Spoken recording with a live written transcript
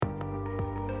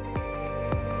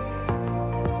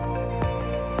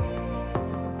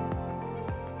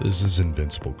This is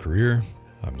Invincible Career.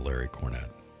 I'm Larry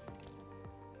Cornett.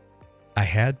 I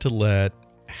had to let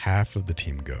half of the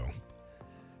team go.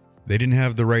 They didn't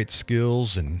have the right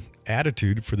skills and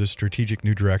attitude for the strategic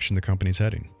new direction the company's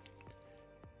heading.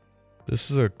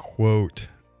 This is a quote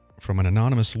from an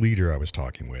anonymous leader I was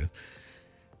talking with,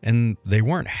 and they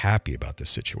weren't happy about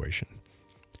this situation.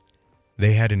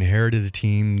 They had inherited a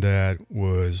team that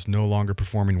was no longer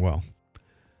performing well.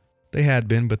 They had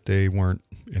been, but they weren't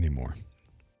anymore.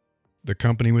 The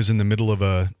company was in the middle of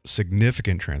a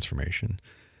significant transformation,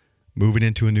 moving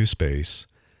into a new space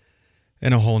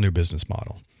and a whole new business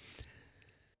model.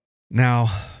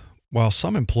 Now, while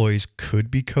some employees could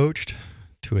be coached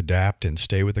to adapt and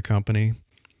stay with the company,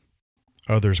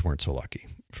 others weren't so lucky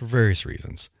for various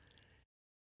reasons.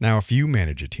 Now, if you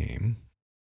manage a team,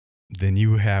 then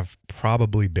you have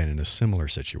probably been in a similar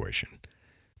situation.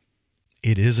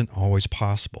 It isn't always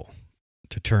possible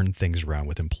to turn things around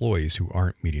with employees who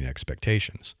aren't meeting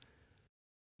expectations,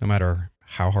 no matter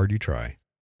how hard you try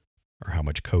or how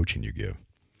much coaching you give.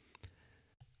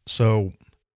 So,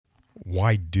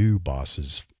 why do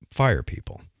bosses fire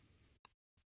people?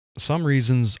 Some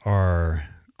reasons are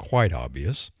quite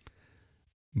obvious,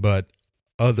 but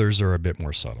others are a bit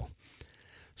more subtle.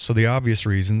 So the obvious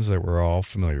reasons that we're all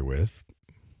familiar with,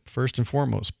 first and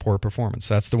foremost, poor performance.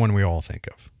 That's the one we all think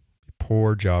of.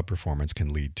 Poor job performance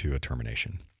can lead to a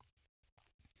termination.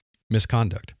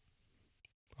 Misconduct,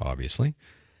 obviously.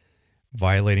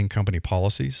 Violating company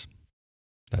policies,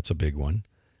 that's a big one.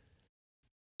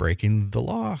 Breaking the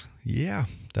law, yeah,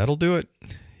 that'll do it.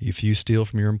 If you steal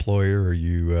from your employer or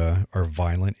you are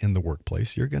violent in the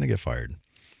workplace, you're going to get fired.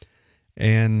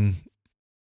 And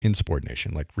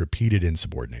insubordination, like repeated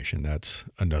insubordination, that's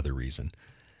another reason.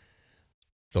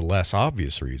 The less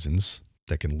obvious reasons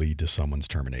that can lead to someone's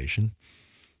termination: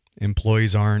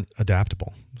 employees aren't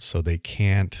adaptable, so they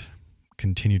can't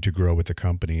continue to grow with the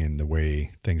company in the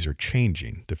way things are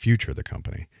changing, the future of the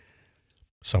company.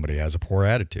 Somebody has a poor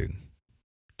attitude.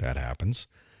 That happens.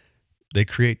 They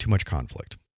create too much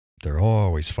conflict. They're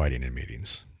always fighting in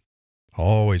meetings,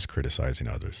 always criticizing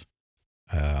others.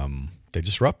 They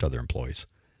disrupt other employees.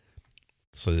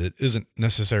 So it isn't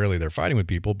necessarily they're fighting with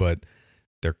people, but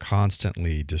they're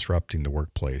constantly disrupting the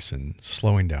workplace and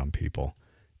slowing down people,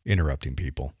 interrupting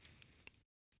people.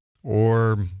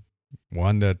 Or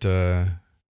one that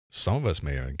some of us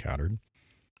may have encountered: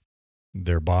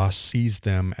 their boss sees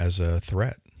them as a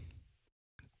threat.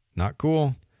 Not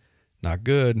cool, not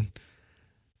good,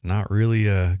 not really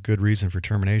a good reason for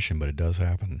termination, but it does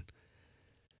happen.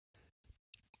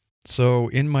 So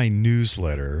in my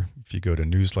newsletter, if you go to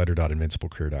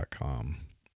newsletter.invinciblecareer.com,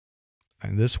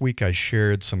 and this week I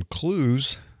shared some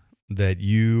clues that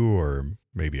you, or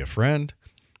maybe a friend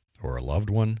or a loved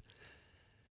one,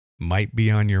 might be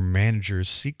on your manager's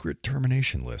secret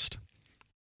termination list.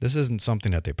 This isn't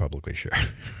something that they publicly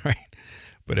share, right?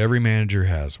 But every manager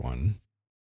has one.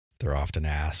 They're often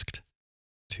asked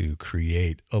to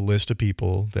create a list of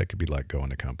people that could be let go in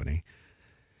the company.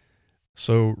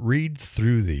 So read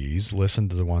through these, listen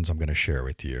to the ones I'm going to share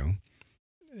with you,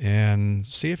 and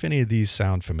see if any of these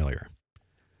sound familiar.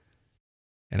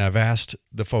 And I've asked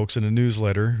the folks in the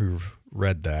newsletter who've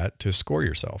read that to score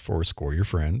yourself or score your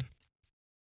friend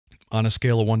on a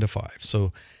scale of 1 to 5.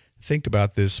 So think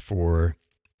about this for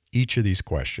each of these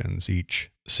questions, each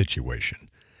situation.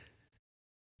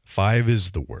 5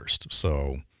 is the worst.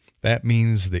 So that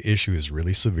means the issue is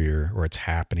really severe or it's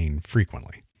happening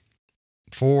frequently.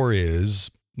 4 is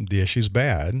the issue's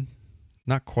bad,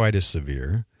 not quite as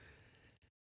severe,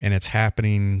 and it's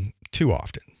happening too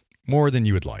often, more than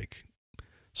you would like.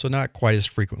 So not quite as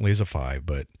frequently as a 5,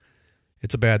 but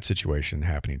it's a bad situation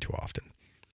happening too often.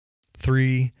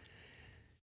 3,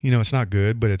 it's not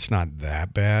good, but it's not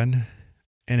that bad,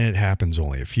 and it happens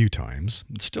only a few times.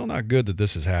 It's still not good that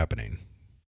this is happening,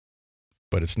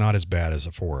 but it's not as bad as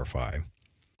a 4 or 5.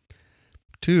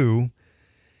 2,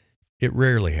 it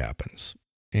rarely happens,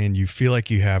 and you feel like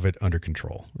you have it under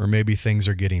control, or maybe things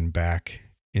are getting back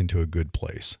into a good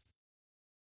place.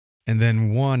 And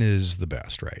then 1 is the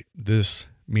best, right? This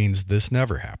means this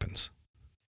never happens,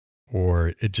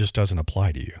 or it just doesn't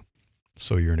apply to you,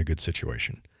 so you're in a good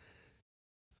situation.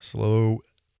 So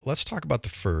let's talk about the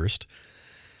first.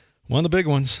 One of the big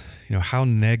ones, how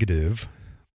negative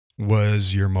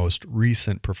was your most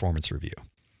recent performance review?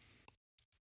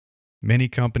 Many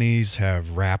companies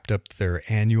have wrapped up their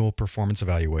annual performance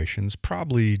evaluations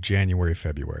probably January,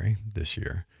 February this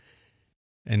year.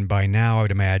 And by now, I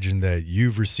would imagine that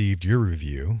you've received your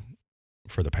review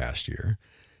for the past year.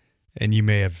 And you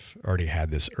may have already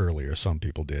had this earlier. Some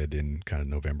people did in kind of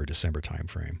November, December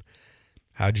timeframe.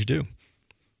 How'd you do?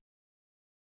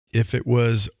 If it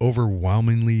was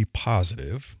overwhelmingly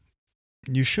positive,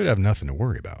 you should have nothing to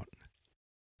worry about.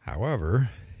 However,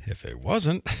 if it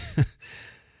wasn't,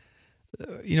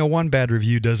 one bad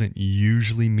review doesn't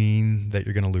usually mean that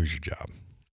you're going to lose your job.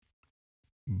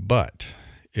 But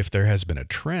if there has been a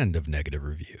trend of negative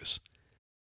reviews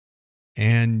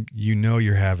and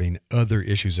you're having other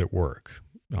issues at work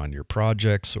on your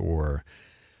projects or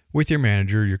with your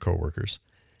manager, your coworkers,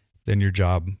 then your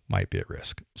job might be at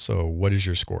risk. So what is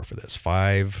your score for this?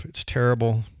 5, it's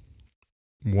terrible.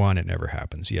 1, it never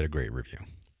happens. You had a great review.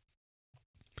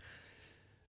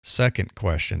 Second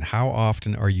question, how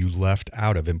often are you left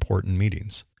out of important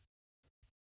meetings?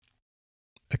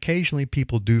 Occasionally,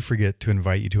 people do forget to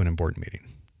invite you to an important meeting.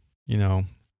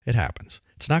 It happens.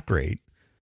 It's not great,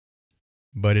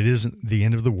 but it isn't the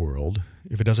end of the world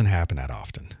if it doesn't happen that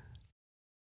often.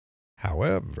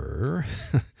 However,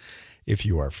 if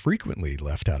you are frequently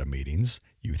left out of meetings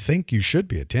you think you should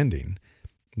be attending,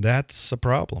 that's a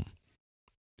problem.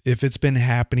 If it's been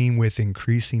happening with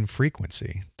increasing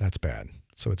frequency, that's bad.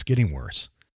 So it's getting worse.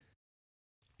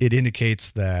 It indicates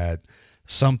that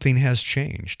something has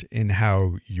changed in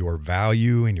how your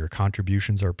value and your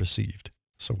contributions are perceived.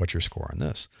 So what's your score on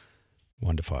this?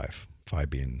 1 to 5, 5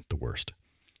 being the worst.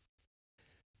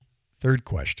 Third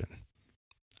question,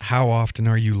 how often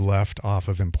are you left off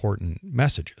of important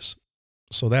messages?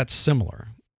 So that's similar.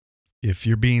 If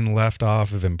you're being left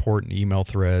off of important email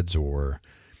threads or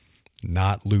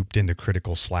not looped into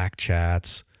critical Slack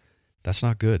chats, that's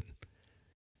not good.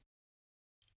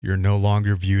 You're no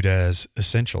longer viewed as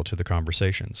essential to the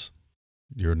conversations.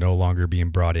 You're no longer being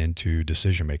brought into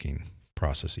decision-making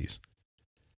processes.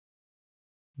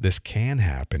 This can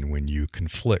happen when you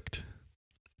conflict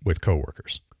with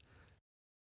coworkers.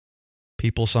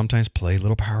 People sometimes play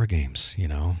little power games,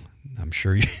 I'm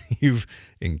sure you've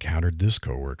encountered this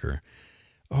coworker.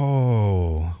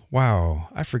 Oh, wow,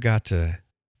 I forgot to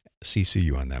CC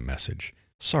you on that message.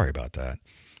 Sorry about that.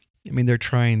 They're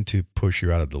trying to push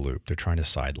you out of the loop. They're trying to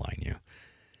sideline you.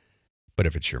 But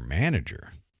if it's your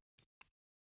manager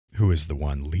who is the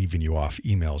one leaving you off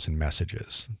emails and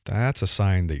messages, that's a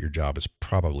sign that your job is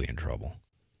probably in trouble.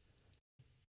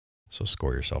 So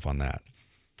score yourself on that.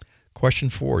 Question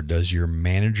 4, does your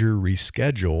manager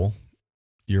reschedule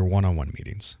your one-on-one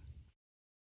meetings?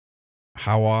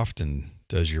 How often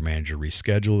does your manager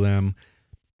reschedule them,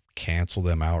 cancel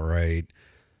them outright,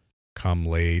 come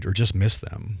late, or just miss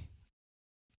them?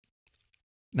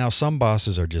 Now, some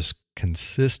bosses are just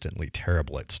consistently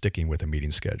terrible at sticking with a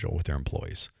meeting schedule with their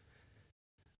employees.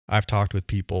 I've talked with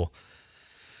people,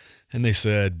 and they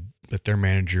said that their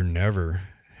manager never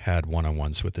had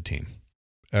one-on-ones with the team,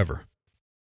 ever.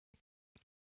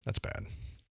 That's bad.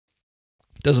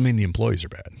 Doesn't mean the employees are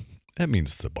bad. That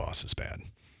means the boss is bad.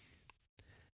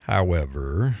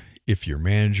 However, if your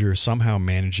manager somehow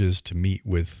manages to meet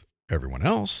with everyone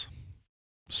else,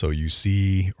 so you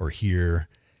see or hear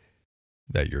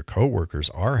that your coworkers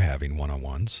are having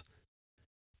one-on-ones,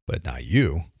 but not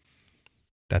you,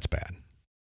 that's bad.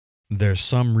 There's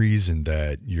some reason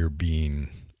that you're being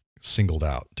singled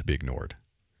out to be ignored.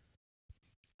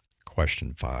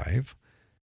 Question 5,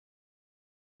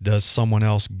 does someone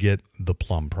else get the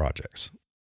plum projects?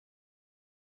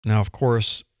 Now, of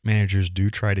course, managers do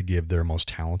try to give their most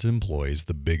talented employees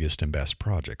the biggest and best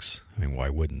projects. Why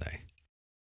wouldn't they?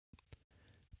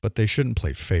 But they shouldn't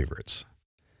play favorites.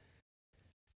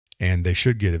 And they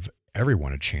should give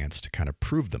everyone a chance to kind of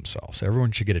prove themselves.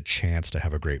 Everyone should get a chance to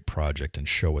have a great project and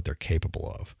show what they're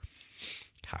capable of.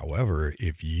 However,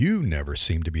 if you never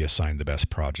seem to be assigned the best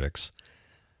projects,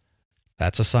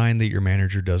 that's a sign that your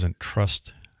manager doesn't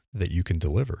trust that you can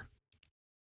deliver.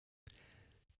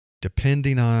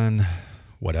 Depending on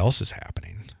what else is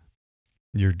happening,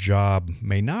 your job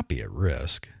may not be at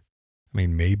risk.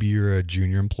 Maybe you're a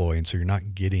junior employee and so you're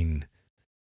not getting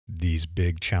these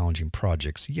big challenging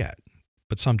projects yet,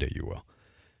 but someday you will.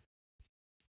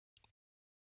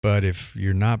 But if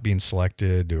you're not being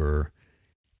selected or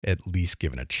at least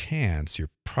given a chance, you're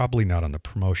probably not on the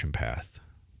promotion path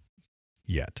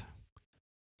yet.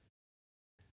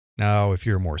 Now, if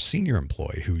you're a more senior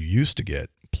employee who used to get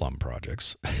plum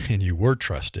projects and you were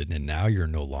trusted and now you're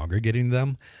no longer getting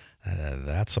them,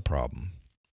 that's a problem.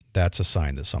 That's a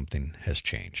sign that something has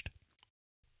changed.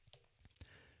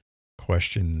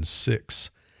 Question 6,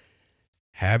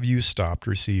 have you stopped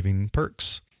receiving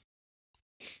perks?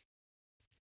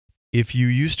 If you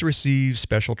used to receive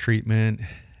special treatment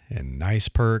and nice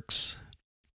perks,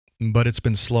 but it's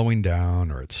been slowing down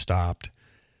or it's stopped,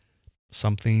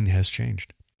 something has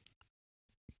changed.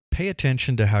 Pay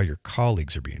attention to how your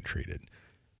colleagues are being treated.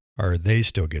 Are they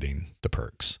still getting the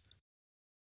perks?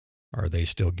 Are they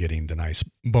still getting the nice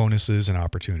bonuses and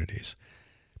opportunities?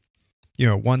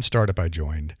 One startup I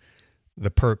joined, the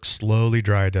perks slowly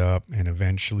dried up and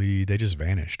eventually they just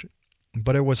vanished.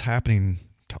 But it was happening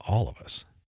to all of us.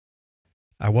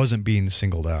 I wasn't being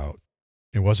singled out.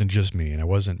 It wasn't just me, and I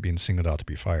wasn't being singled out to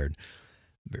be fired.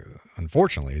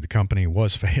 Unfortunately, the company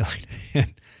was failing,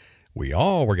 and we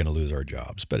all were going to lose our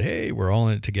jobs. But hey, we're all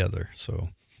in it together, so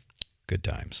good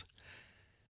times.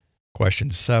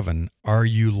 Question 7, are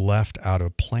you left out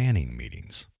of planning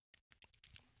meetings?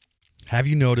 Have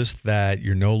you noticed that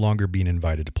you're no longer being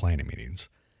invited to planning meetings?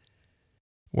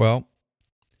 Well,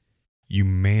 you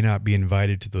may not be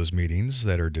invited to those meetings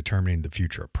that are determining the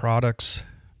future of products,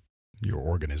 your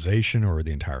organization, or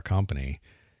the entire company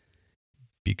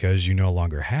because you no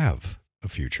longer have a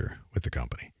future with the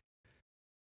company.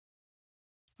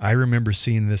 I remember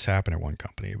seeing this happen at one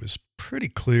company. It was pretty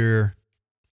clear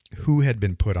who had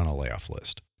been put on a layoff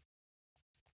list.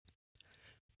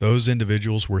 Those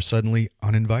individuals were suddenly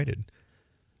uninvited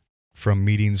from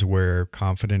meetings where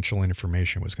confidential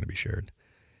information was going to be shared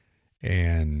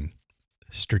and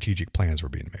strategic plans were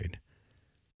being made.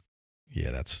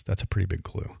 Yeah, that's a pretty big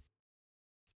clue.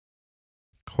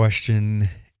 Question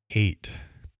 8.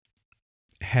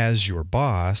 Has your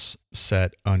boss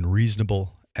set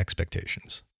unreasonable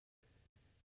expectations?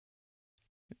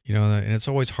 And it's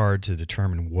always hard to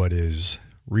determine what is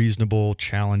reasonable,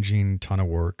 challenging, ton of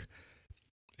work,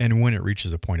 and when it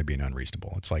reaches a point of being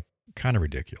unreasonable. It's like kind of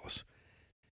ridiculous.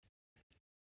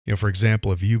 For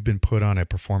example, if you've been put on a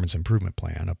performance improvement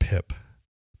plan, a PIP,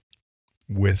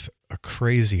 with a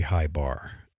crazy high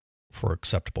bar for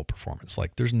acceptable performance,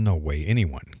 like there's no way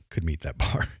anyone could meet that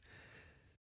bar.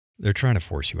 They're trying to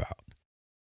force you out.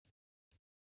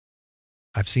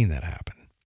 I've seen that happen.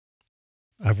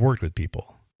 I've worked with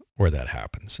people where that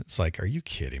happens. It's like, are you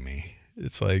kidding me?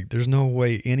 It's like, there's no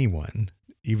way anyone,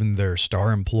 even their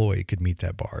star employee, could meet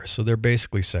that bar. So they're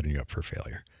basically setting you up for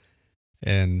failure.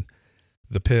 And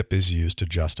the PIP is used to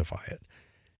justify it.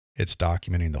 It's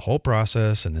documenting the whole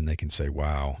process, and then they can say,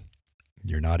 wow,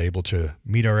 you're not able to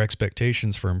meet our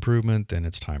expectations for improvement, then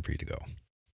it's time for you to go.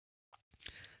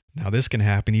 Now, this can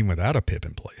happen even without a PIP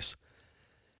in place.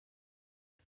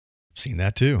 I've seen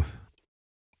that too.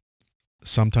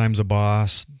 Sometimes a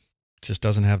boss just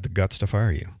doesn't have the guts to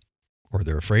fire you, or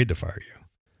they're afraid to fire you,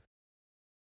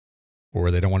 or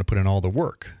they don't want to put in all the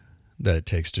work that it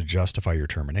takes to justify your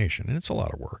termination. And it's a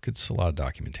lot of work. It's a lot of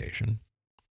documentation.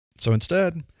 So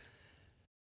instead,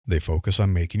 they focus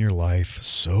on making your life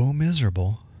so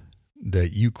miserable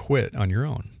that you quit on your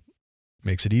own.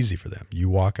 Makes it easy for them. You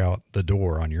walk out the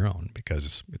door on your own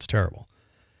because it's terrible.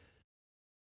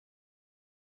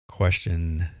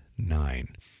 Question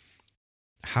 9.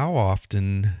 How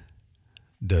often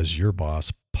does your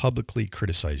boss publicly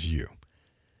criticize you?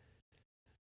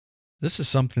 This is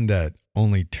something that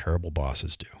only terrible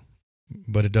bosses do,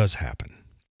 but it does happen.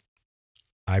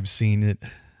 I've seen it.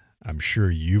 I'm sure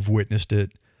you've witnessed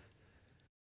it.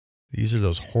 These are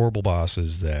those horrible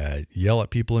bosses that yell at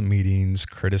people in meetings,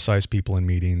 criticize people in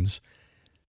meetings.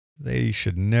 They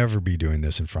should never be doing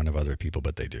this in front of other people,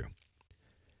 but they do.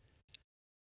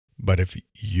 But if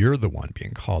you're the one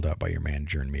being called out by your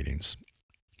manager in meetings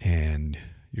and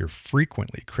you're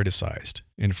frequently criticized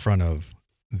in front of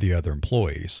the other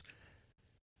employees,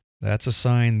 that's a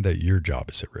sign that your job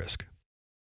is at risk.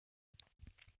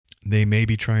 They may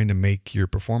be trying to make your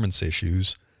performance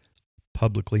issues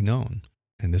publicly known,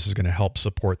 and this is going to help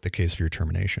support the case for your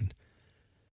termination.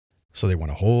 So they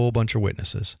want a whole bunch of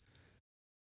witnesses.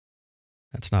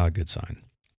 That's not a good sign.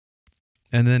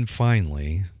 And then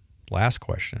finally, last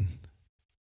question,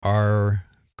 are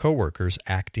coworkers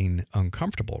acting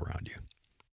uncomfortable around you?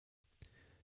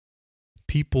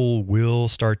 People will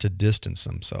start to distance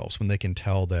themselves when they can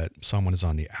tell that someone is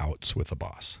on the outs with the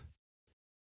boss.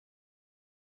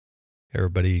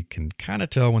 Everybody can kind of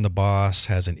tell when the boss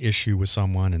has an issue with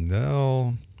someone, and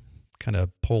they'll kind of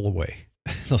pull away.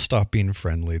 They'll stop being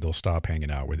friendly. They'll stop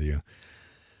hanging out with you.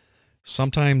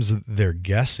 Sometimes they're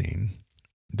guessing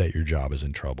that your job is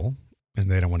in trouble and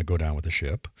they don't want to go down with the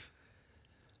ship.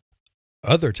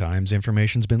 Other times,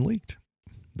 information's been leaked.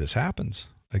 This happens.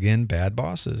 Again, bad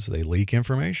bosses, they leak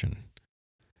information.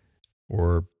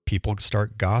 Or people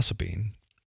start gossiping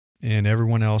and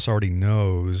everyone else already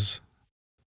knows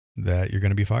that you're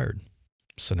going to be fired.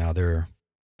 So now they're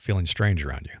feeling strange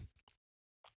around you.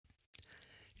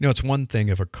 It's one thing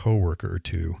if a coworker or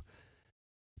two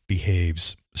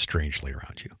behaves strangely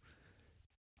around you.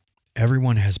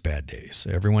 Everyone has bad days.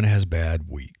 Everyone has bad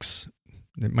weeks.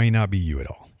 It may not be you at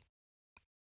all.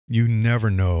 You never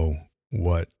know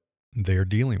what they're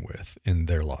dealing with in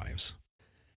their lives.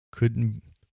 Could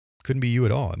Couldn't be you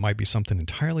at all. It might be something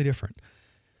entirely different.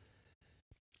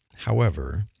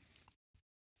 However,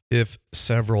 if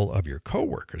several of your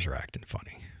coworkers are acting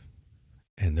funny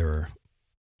and they're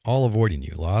all avoiding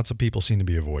you, lots of people seem to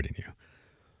be avoiding you,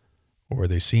 or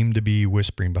they seem to be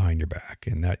whispering behind your back,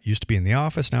 and that used to be in the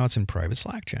office, now it's in private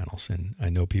Slack channels, and I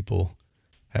know people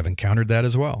have encountered that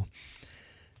as well.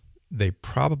 They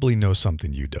probably know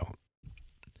something you don't.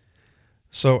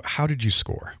 So how did you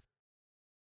score?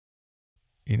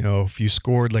 If you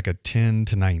scored like a 10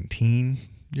 to 19,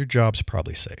 your job's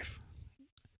probably safe.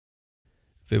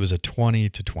 If it was a 20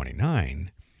 to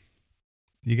 29,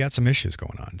 you got some issues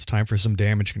going on. It's time for some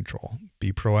damage control.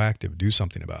 Be proactive. Do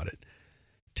something about it.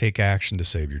 Take action to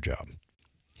save your job.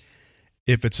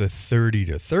 If it's a 30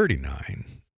 to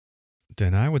 39,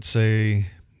 then I would say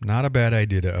not a bad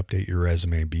idea to update your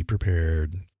resume, be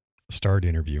prepared, start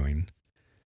interviewing.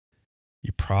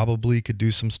 You probably could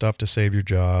do some stuff to save your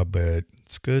job, but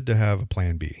it's good to have a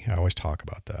plan B. I always talk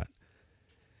about that.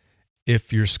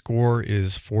 If your score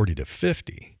is 40 to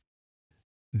 50,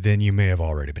 then you may have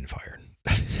already been fired.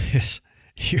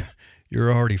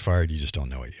 You're already fired, you just don't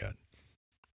know it yet.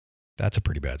 That's a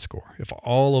pretty bad score. If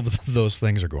all of those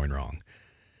things are going wrong,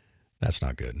 that's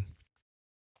not good.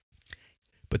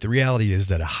 But the reality is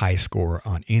that a high score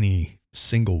on any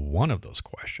single one of those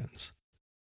questions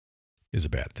is a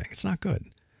bad thing. It's not good.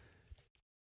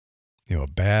 A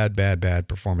bad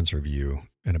performance review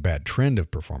and a bad trend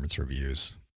of performance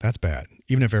reviews, that's bad,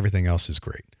 even if everything else is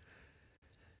great.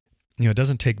 It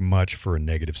doesn't take much for a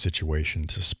negative situation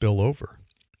to spill over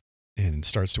and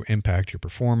starts to impact your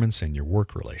performance and your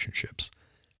work relationships.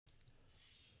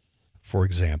 For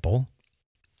example,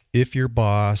 if your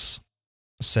boss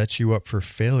sets you up for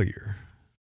failure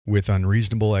with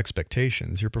unreasonable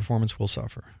expectations, your performance will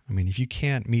suffer. If you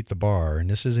can't meet the bar, and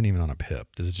this isn't even on a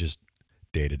PIP, this is just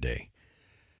day to day,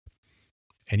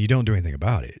 and you don't do anything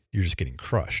about it, you're just getting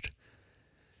crushed,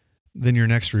 then your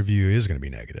next review is going to be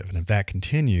negative. And if that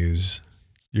continues,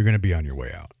 you're going to be on your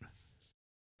way out.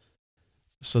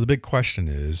 So the big question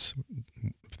is,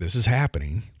 if this is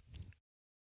happening,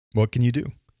 what can you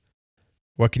do?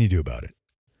 What can you do about it?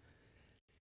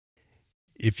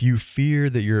 If you fear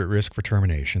that you're at risk for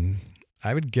termination,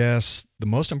 I would guess the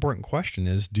most important question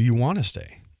is, do you want to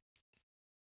stay?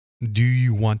 Do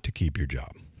you want to keep your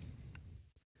job?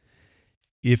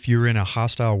 If you're in a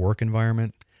hostile work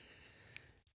environment,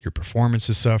 your performance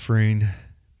is suffering,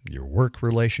 your work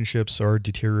relationships are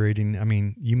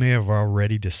deteriorating, you may have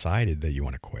already decided that you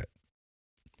want to quit.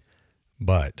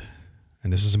 But,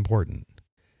 and this is important,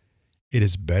 it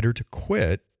is better to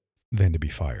quit than to be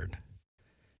fired.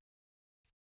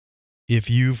 If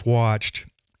you've watched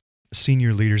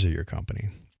senior leaders at your company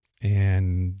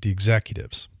and the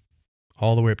executives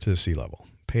all the way up to the C-level,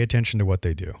 pay attention to what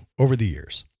they do over the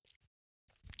years,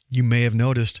 you may have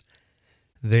noticed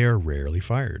they are rarely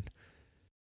fired.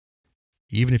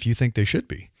 Even if you think they should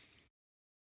be,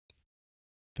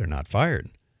 they're not fired.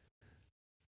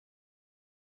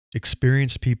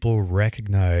 Experienced people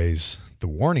recognize the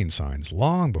warning signs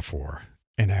long before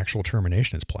an actual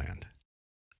termination is planned.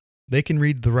 They can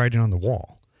read the writing on the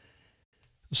wall.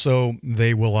 So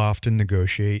they will often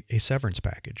negotiate a severance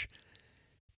package,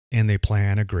 and they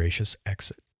plan a gracious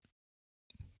exit.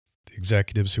 The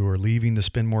executives who are leaving to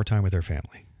spend more time with their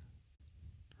family,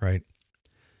 right?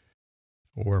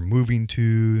 Or moving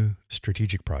to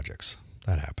strategic projects.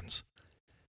 That happens.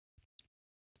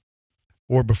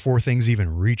 Or before things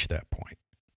even reach that point.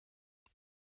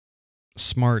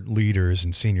 Smart leaders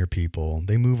and senior people,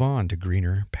 they move on to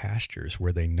greener pastures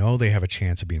where they know they have a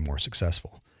chance of being more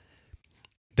successful.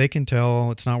 They can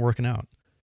tell it's not working out.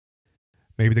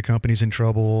 Maybe the company's in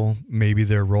trouble. Maybe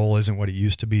their role isn't what it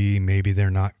used to be. Maybe they're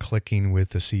not clicking with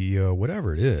the CEO,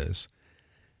 whatever it is.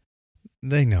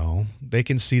 They know. They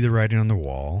can see the writing on the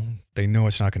wall. They know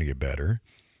it's not going to get better.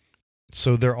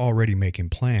 So they're already making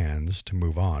plans to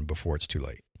move on before it's too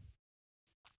late.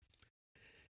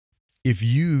 If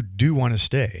you do want to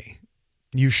stay,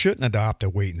 you shouldn't adopt a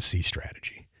wait-and-see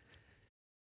strategy.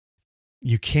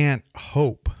 You can't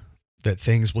hope that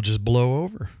things will just blow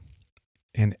over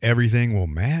and everything will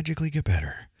magically get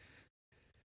better.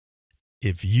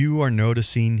 If you are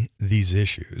noticing these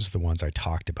issues, the ones I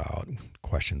talked about,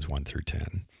 questions 1 through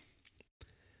 10,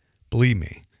 believe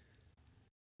me,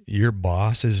 your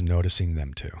boss is noticing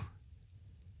them too.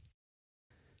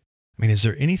 Is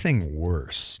there anything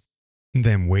worse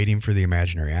than waiting for the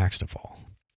imaginary axe to fall?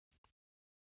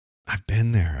 I've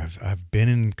been there. I've been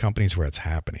in companies where it's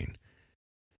happening.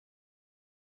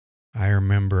 I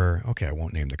remember, okay, I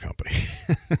won't name the company,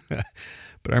 but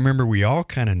I remember we all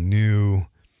kind of knew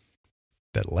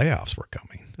that layoffs were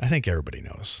coming. I think everybody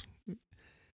knows.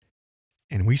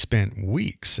 And we spent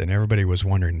weeks, and everybody was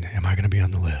wondering, am I going to be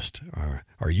on the list? Or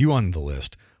are you on the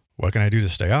list? What can I do to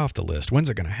stay off the list? When's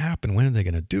it going to happen? When are they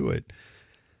going to do it?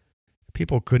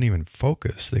 People couldn't even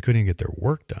focus. They couldn't even get their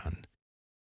work done.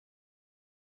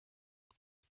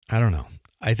 I don't know.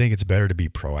 I think it's better to be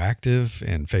proactive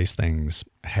and face things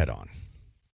head on.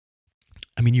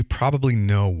 I mean, you probably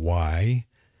know why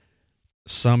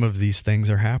some of these things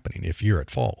are happening if you're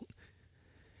at fault.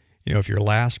 You know, if your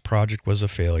last project was a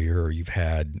failure or you've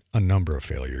had a number of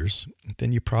failures,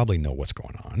 then you probably know what's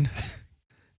going on.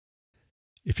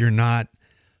 If you're not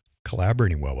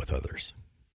collaborating well with others,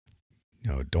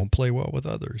 you know, don't play well with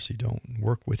others, you don't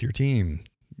work with your team,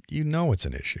 you know it's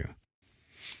an issue.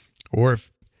 Or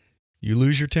if you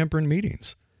lose your temper in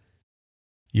meetings,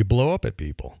 you blow up at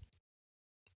people.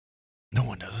 No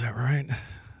one does that, right?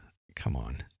 Come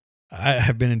on.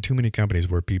 I've been in too many companies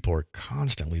where people are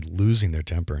constantly losing their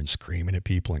temper and screaming at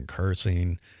people and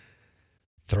cursing,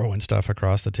 throwing stuff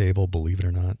across the table, believe it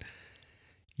or not.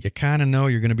 You kind of know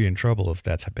you're going to be in trouble if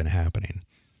that's been happening.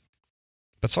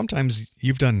 But sometimes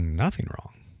you've done nothing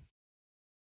wrong.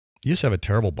 You just have a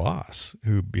terrible boss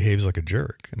who behaves like a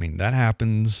jerk. I mean, that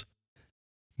happens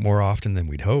more often than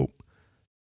we'd hope.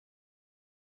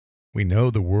 We know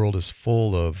the world is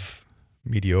full of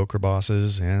mediocre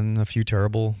bosses and a few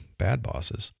terrible bad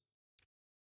bosses.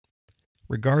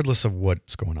 Regardless of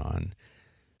what's going on,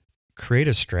 create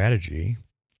a strategy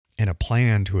and a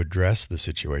plan to address the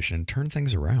situation and turn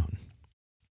things around.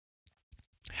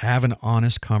 Have an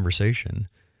honest conversation.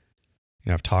 You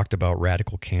know, I've talked about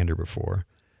Radical Candor before.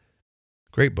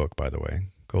 Great book, by the way.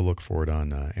 Go look for it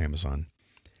on Amazon.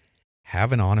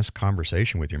 Have an honest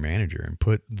conversation with your manager and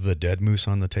put the dead moose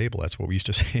on the table. That's what we used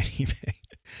to say at eBay.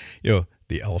 You know,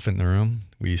 the elephant in the room,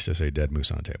 we used to say dead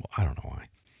moose on the table. I don't know why.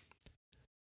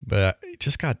 But I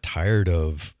just got tired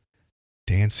of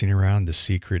dancing around the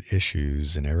secret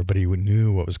issues and everybody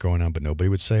knew what was going on, but nobody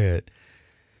would say it.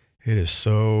 It is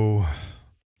so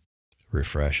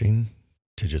refreshing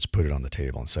to just put it on the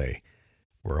table and say,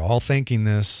 we're all thinking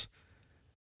this.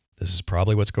 This is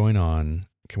probably what's going on.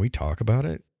 Can we talk about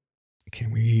it?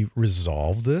 Can we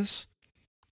resolve this?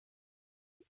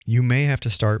 You may have to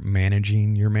start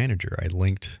managing your manager. I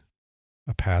linked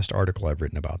a past article I've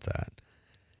written about that.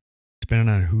 Depending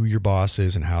on who your boss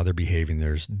is and how they're behaving,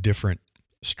 there's different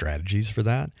strategies for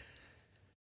that.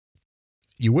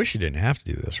 You wish you didn't have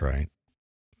to do this, right?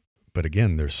 But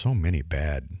again, there's so many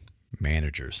bad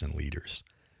managers and leaders.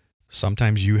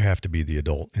 Sometimes you have to be the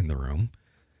adult in the room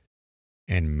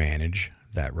and manage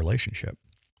that relationship.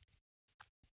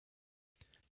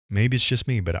 Maybe it's just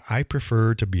me, but I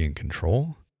prefer to be in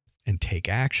control and take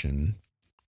action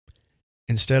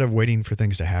instead of waiting for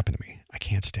things to happen to me. I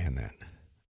can't stand that.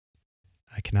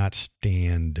 I cannot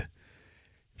stand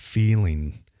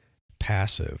feeling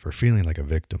passive or feeling like a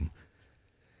victim.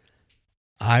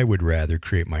 I would rather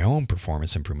create my own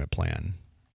performance improvement plan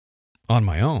on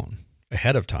my own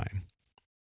ahead of time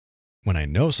when I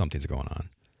know something's going on,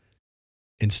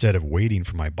 instead of waiting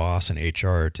for my boss and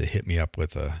HR to hit me up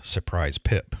with a surprise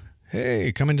pip.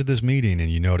 Hey, come into this meeting, and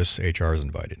you notice HR is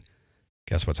invited.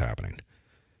 Guess what's happening?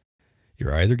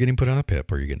 You're either getting put on a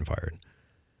pip or you're getting fired.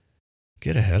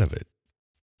 Get ahead of it.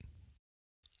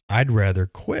 I'd rather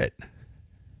quit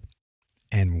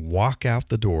and walk out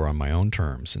the door on my own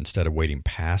terms instead of waiting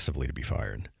passively to be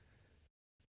fired.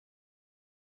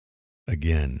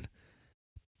 Again,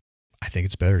 I think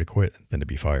it's better to quit than to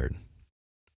be fired.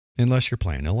 Unless you're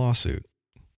playing a lawsuit.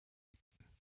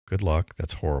 Good luck.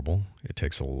 That's horrible. It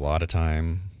takes a lot of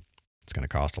time. It's going to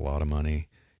cost a lot of money.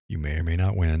 You may or may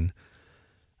not win.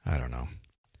 I don't know.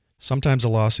 Sometimes a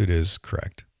lawsuit is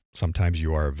correct. Sometimes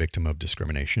you are a victim of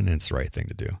discrimination and it's the right thing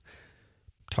to do.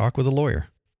 Talk with a lawyer.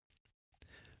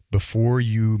 Before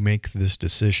you make this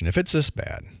decision, if it's this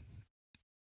bad,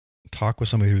 talk with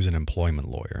somebody who's an employment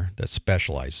lawyer that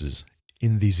specializes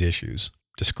in these issues.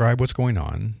 Describe what's going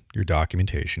on, your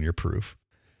documentation, your proof.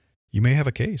 You may have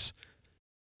a case.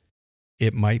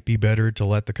 It might be better to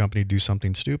let the company do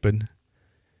something stupid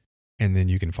and then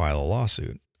you can file a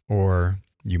lawsuit. Or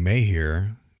you may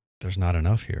hear, there's not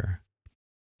enough here.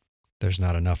 There's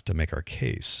not enough to make our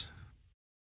case.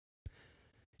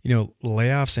 You know,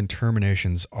 layoffs and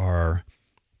terminations are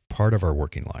part of our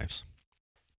working lives.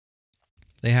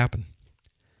 They happen.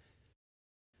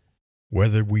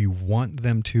 Whether we want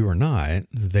them to or not,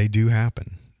 they do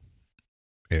happen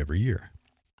every year.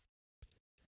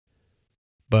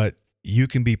 But you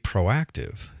can be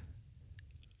proactive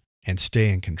and stay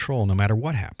in control no matter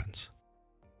what happens.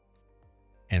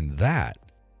 And that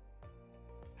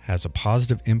has a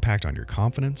positive impact on your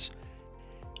confidence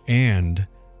and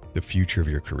the future of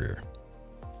your career.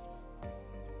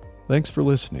 Thanks for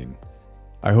listening.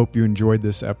 I hope you enjoyed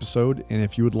this episode, and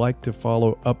if you would like to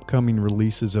follow upcoming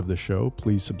releases of the show,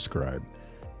 please subscribe.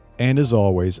 And as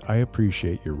always, I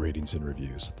appreciate your ratings and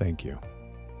reviews. Thank you.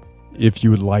 If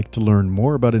you would like to learn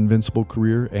more about Invincible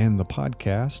Career and the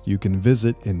podcast, you can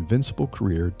visit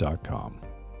invinciblecareer.com.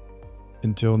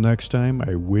 Until next time,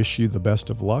 I wish you the best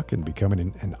of luck in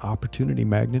becoming an opportunity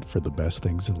magnet for the best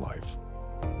things in life.